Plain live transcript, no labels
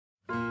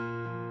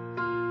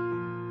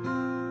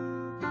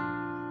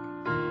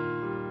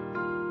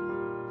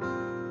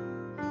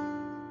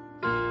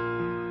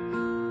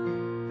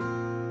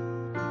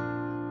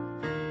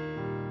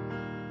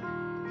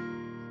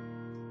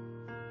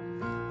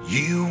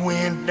You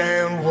went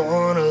down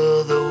one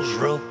of those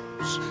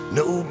roads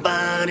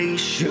nobody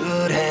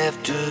should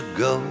have to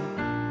go.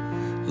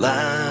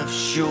 Life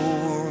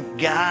sure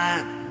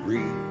got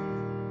real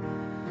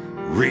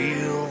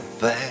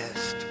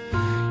fast.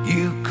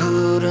 You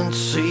couldn't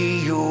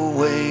see your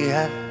way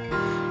out.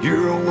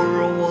 Your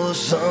world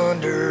was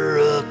under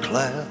a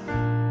cloud.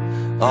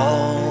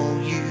 All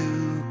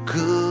you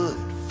could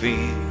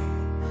feel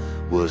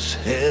was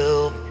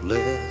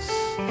helpless.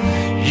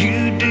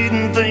 You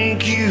didn't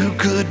think you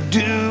could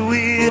do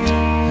it,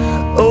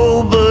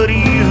 oh, but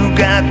you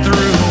got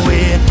through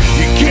it.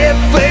 You kept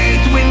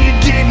faith when you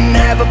didn't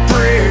have a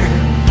prayer,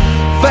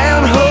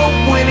 found hope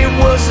when it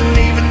wasn't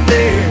even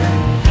there.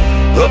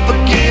 Up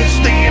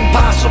against the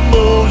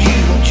impossible,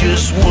 you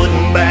just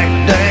wouldn't back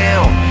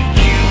down.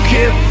 You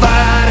kept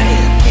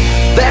fighting,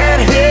 that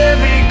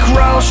heavy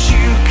cross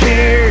you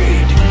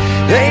carried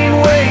ain't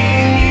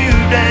weighing you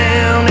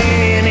down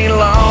any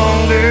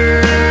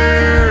longer.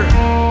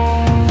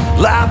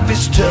 Life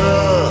is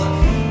tough,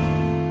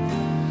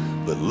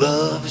 but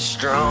love is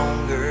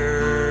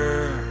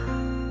stronger.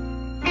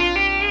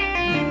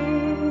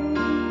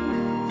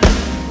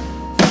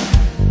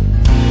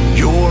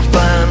 You're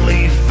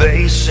finally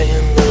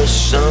facing the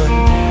sun.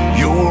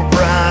 Your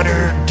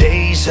brighter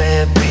days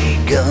have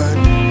begun.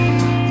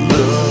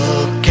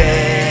 Look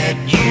at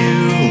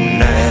you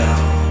now,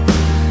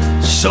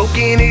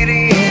 soaking it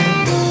in.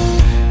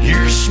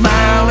 You're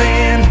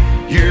smiling,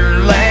 you're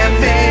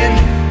laughing,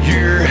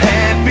 you're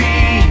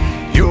happy,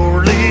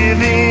 you're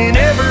living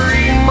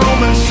every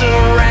moment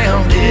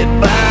surrounded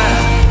by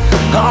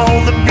all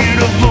the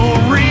beautiful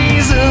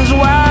reasons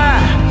why.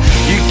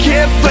 You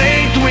kept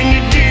faith when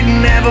you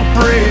didn't have a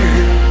prayer,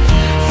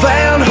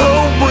 found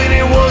hope when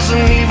it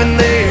wasn't even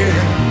there.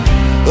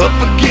 Up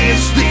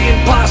against the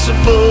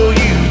impossible,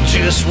 you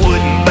just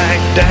wouldn't back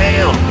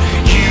down.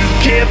 You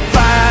kept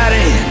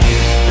fighting,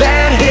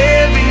 that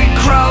heavy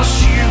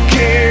cross you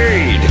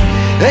carried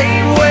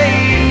ain't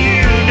weighing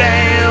you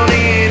down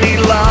any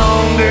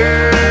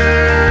longer.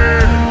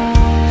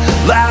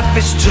 Life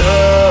is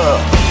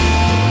tough,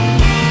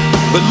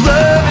 but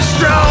love is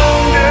stronger.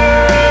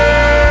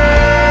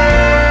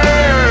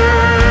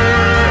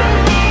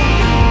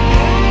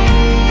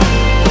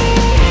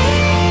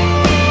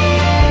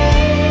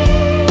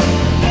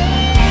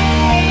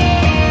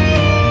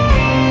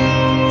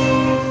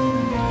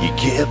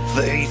 Kept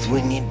faith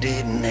when you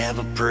didn't have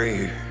a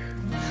prayer,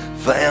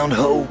 found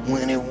hope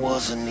when it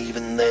wasn't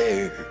even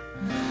there.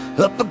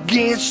 Up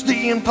against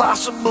the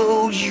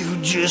impossible, you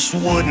just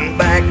wouldn't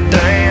back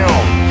down.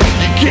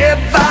 You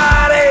kept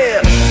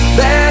fighting,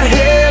 that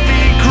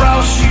heavy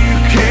cross you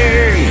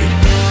carried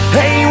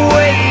ain't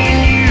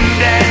weighing you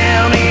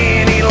down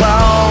any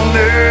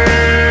longer.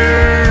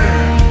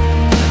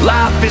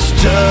 Life is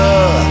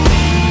tough,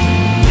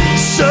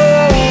 so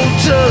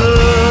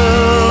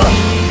tough,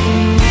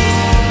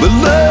 but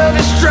love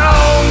is stronger.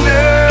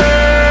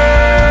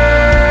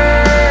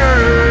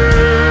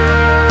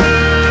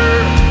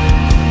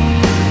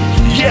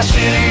 Yes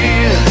it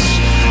is,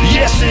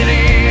 yes it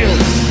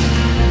is.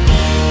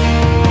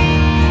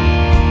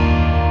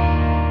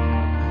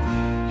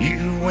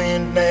 You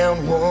went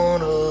down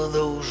one of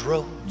those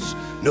roads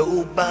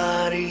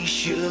nobody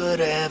should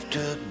have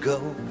to go.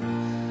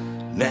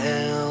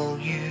 Now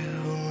you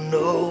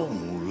know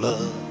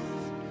love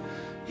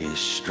is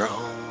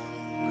strong.